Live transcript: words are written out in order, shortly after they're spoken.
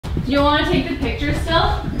Do you want to take the picture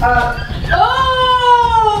still?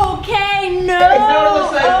 Oh, okay, no.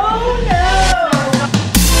 Oh, no.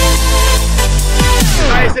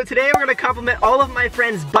 Alright, so today we're gonna compliment all of my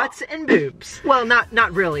friends' butts and boobs. Well,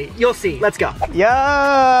 not really. You'll see. Let's go.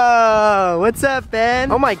 Yo, what's up,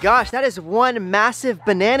 Ben? Oh my gosh, that is one massive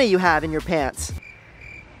banana you have in your pants.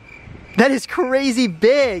 That is crazy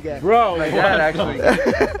big. Bro, my dad actually.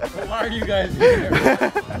 Why are you guys here?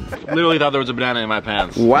 Literally thought there was a banana in my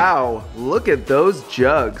pants. Wow, look at those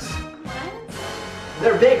jugs.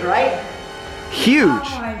 They're big, right? Huge.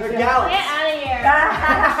 Oh, they're gallons. Get out of here.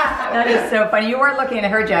 That is so funny. You weren't looking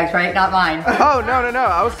at her jugs, right? Not mine. Oh, no.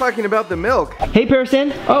 I was talking about the milk. Hey,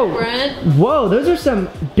 Pierson. Oh, Brent. Whoa, those are some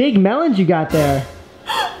big melons you got there.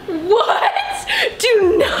 What?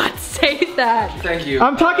 Do not say that. Thank you.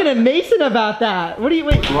 I'm talking to Mason about that. What do you,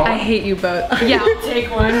 wait. I hate you both. Yeah, I'll take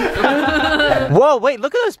one. Whoa, wait,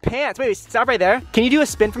 look at those pants. Wait, stop right there. Can you do a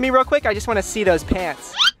spin for me real quick? I just want to see those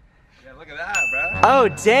pants. Yeah, look at that, bro. Oh,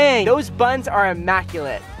 dang. Those buns are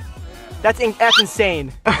immaculate. That's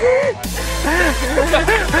insane.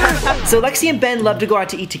 So Lexi and Ben love to go out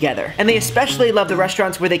to eat together, and they especially love the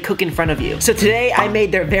restaurants where they cook in front of you. So today I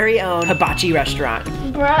made their very own hibachi restaurant.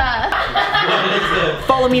 Bruh.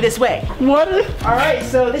 Follow me this way. What? All right,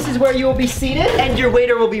 so this is where you will be seated, and your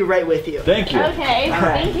waiter will be right with you. Thank you. Okay,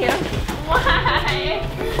 thank you. Why?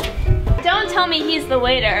 Don't tell me he's the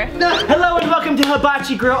waiter. Hello and welcome to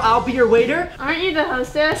Hibachi Grill. I'll be your waiter. Aren't you the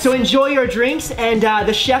hostess? So enjoy your drinks, and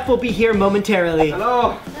the chef will be here momentarily.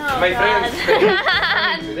 Hello, Oh, my God.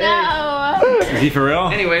 friends. No. Is he for real?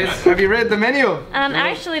 Anyways, have you read the menu?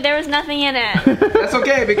 Actually, there was nothing in it. That's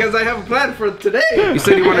okay, because I have a plan for today. You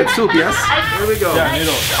said you wanted soup, yes? Here we go. Yeah,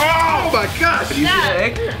 noodles. Oh my gosh! Did you see the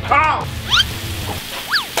egg? Oh!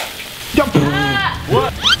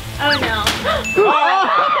 What? Oh no.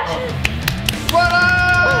 What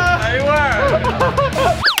up? There you were.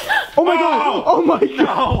 Oh my god! Oh my god!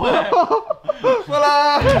 No way. What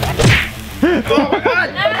up? Oh my god!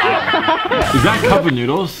 Is that cup of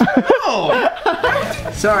noodles? Oh!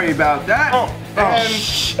 Sorry about that.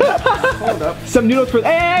 Hold up. Some noodles for.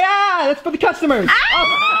 Hey, that's for the customers.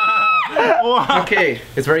 Okay,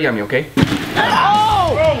 it's very yummy, okay?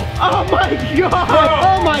 Oh my god!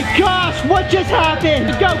 Oh my gosh! What just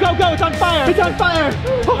happened? Go, go, go! It's on fire! It's on fire!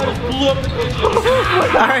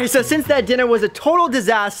 Alright, so since that dinner was a total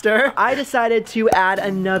disaster, I decided to add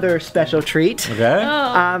another special treat. Okay.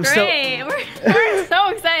 Oh, great. We're so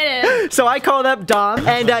excited. So I called up Dom,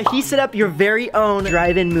 and he set up your very own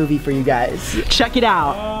drive-in movie for you guys. Check it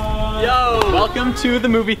out. Yo, welcome to the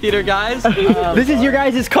movie theater, guys. This is your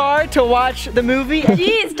guys' car to watch the movie.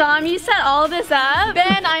 Jeez, Dom, you set all this up?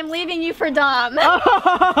 Ben, I'm leaving you for Dom.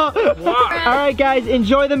 Alright guys,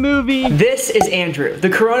 enjoy the movie. This is Andrew. The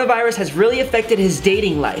coronavirus has really affected his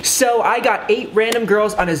dating life. So I got 8 random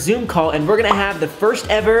girls on a Zoom call, and we're gonna have the first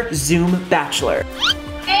ever Zoom Bachelor.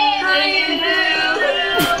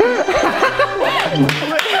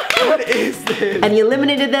 What is this? And he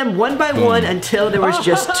eliminated them one by one until there was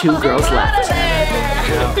just 2 girls left.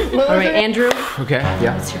 All right, Andrew, Okay,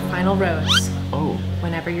 yeah. it's your final rose. Oh.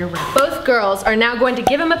 Whenever you're ready. Both girls are now going to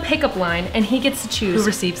give him a pickup line, and he gets to choose who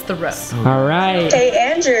receives the rose. Alright. Hey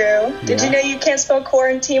Andrew, did you know you can't spell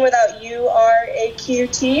quarantine without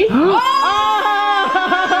U-R-A-Q-T?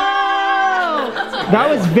 That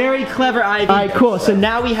was very clever, Ivy. Alright, cool. So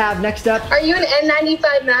now we have next up. Are you an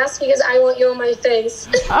N95 mask? Because I want you on my face.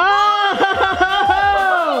 Oh!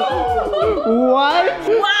 What?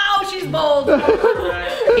 Wow, she's bold.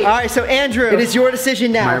 Alright, so Andrew, it is your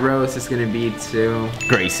decision now. My rose is gonna be to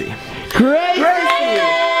Gracie. Great!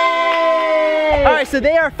 Alright, so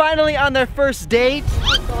they are finally on their first date.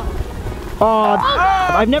 Oh,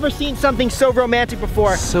 I've never seen something so romantic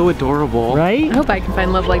before. So adorable. Right? I hope I can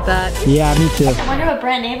find love like that. Yeah, me too. I wonder what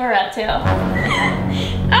Brent and Ava are up to. Oh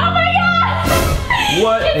my god!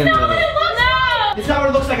 What in It's not what the... it looks like! It's not what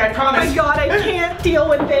it looks like, I promise. Oh my god, I can't deal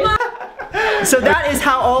with this. So that is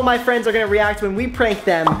how all my friends are gonna react when we prank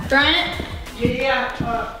them. Brent,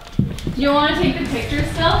 Yeah, do you want to take the picture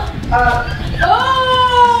still?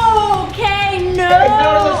 Oh, okay, no.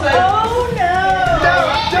 Oh no.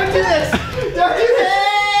 don't do this! Don't do this!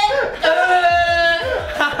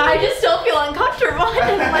 I just still feel uncomfortable. I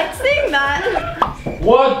didn't like seeing that.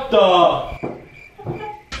 What the?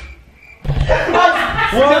 What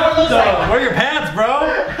the? Where are your pants, bro?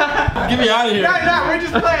 Get me out of here. No, we're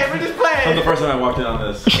just playing, we're just I'm playing. the first time I walked in on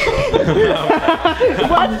this.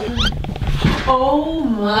 Oh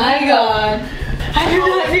my god. I did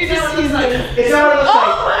not need to see this. It's not what it looks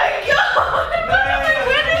like. Oh my god. What am I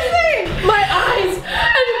witnessing? My eyes.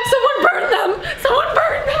 And someone burned them. Someone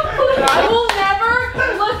burned them. I will never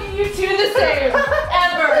look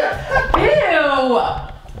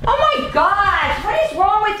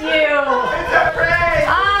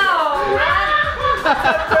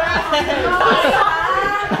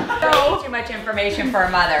information for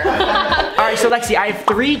a mother. Alright, so Lexi, I have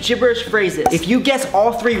 3 gibberish phrases. If you guess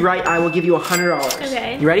all 3 right, I will give you $100.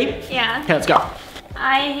 Okay. You ready? Yeah. Okay, let's go.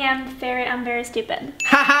 I'm very stupid.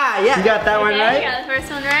 Haha, yeah. You got that one right? I got the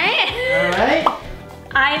first one right. Alright.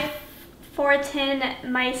 I fart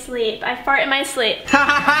in my sleep. I fart in my sleep.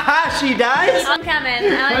 Hahaha, she does? I'm coming.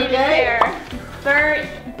 I don't even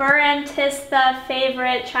care. Brent's the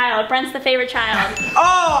favorite child. Brent's the favorite child.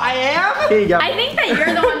 Oh, I am? Here you go. I think that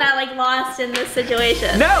you're the one that like lost in this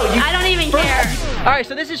situation. No, I don't even care. All right,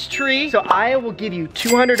 so this is Tree. So I will give you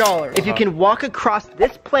 $200 if you can walk across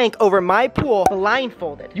this plank over my pool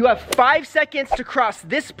blindfolded. You have 5 seconds to cross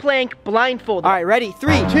this plank blindfolded. All right, ready?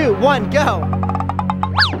 3, 2, 1, go.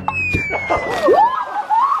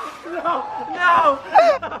 No.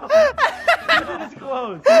 It's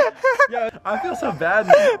close. Yeah, I feel so bad.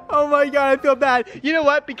 Oh my God, I feel bad. You know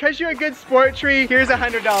what? Because you're a good sport, Tree, here's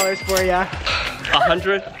 $100 for you.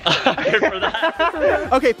 100 for that.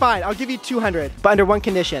 Okay, fine. I'll give you 200, but under one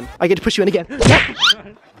condition. I get to push you in again.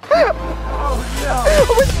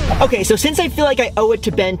 Okay, so since I feel like I owe it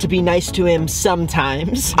to Ben to be nice to him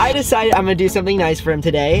sometimes, I decided I'm gonna do something nice for him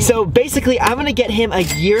today. So basically, I'm gonna get him a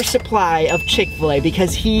year's supply of Chick-fil-A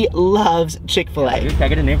because he loves Chick-fil-A. Can I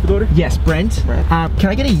get a name for the order? Yes, Brent. Can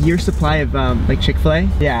I get a year's supply of like Chick-fil-A?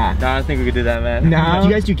 Yeah. No, I don't think we could do that, man. No. Do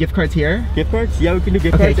you guys do gift cards here? Gift cards? Yeah, we can do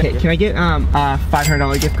gift cards. Okay, can I get a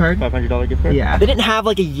 $500 gift card? $500 gift card? Yeah. They didn't have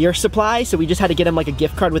like a year supply, so we just had to get him like a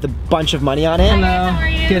gift card with a bunch of money on it. Hi guys, how are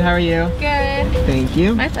you? Good, how are you? Good. Thank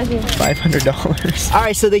you. My pleasure. $500. All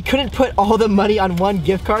right, so they couldn't put all the money on one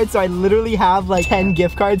gift card, so I literally have like 10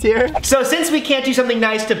 gift cards here. So since we can't do something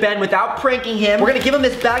nice to Ben without pranking him, we're gonna give him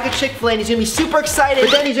this bag of Chick-fil-A and he's gonna be super excited,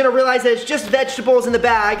 but then he's gonna realize that it's just vegetables in the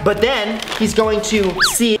bag, but then he's going to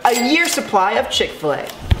see a year's supply of Chick-fil-A.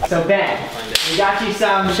 So Ben, we got you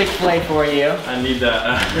some Chick-fil-A for you. I need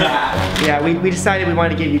that. Yeah, we decided we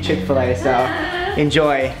wanted to give you Chick-fil-A, so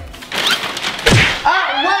enjoy.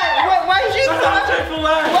 Why did you throw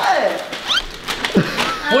Chick-fil-A? What?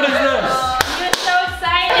 What is this? He was so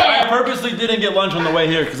excited. I purposely didn't get lunch on the way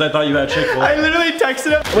here because I thought you had Chick-fil-A. I literally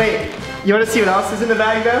texted him. Wait, you want to see what else is in the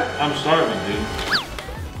bag though? I'm starving,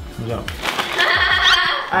 dude. No.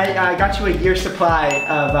 I got you a year's supply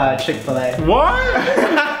of Chick-fil-A. What?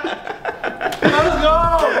 Let's go!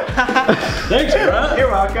 Thanks, bro. You're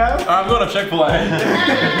welcome. I'm going to Chick-fil-A.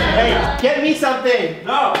 Hey, get me something.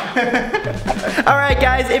 No. Alright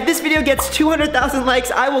guys, if this video gets 200,000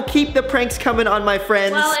 likes, I will keep the pranks coming on my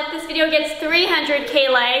friends. Well, if this video gets 300K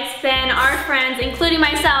likes, then our friends, including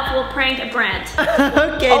myself, will prank Brent.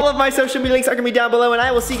 Okay. All of my social media links are going to be down below, and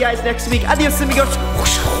I will see you guys next week. Adios, amigos.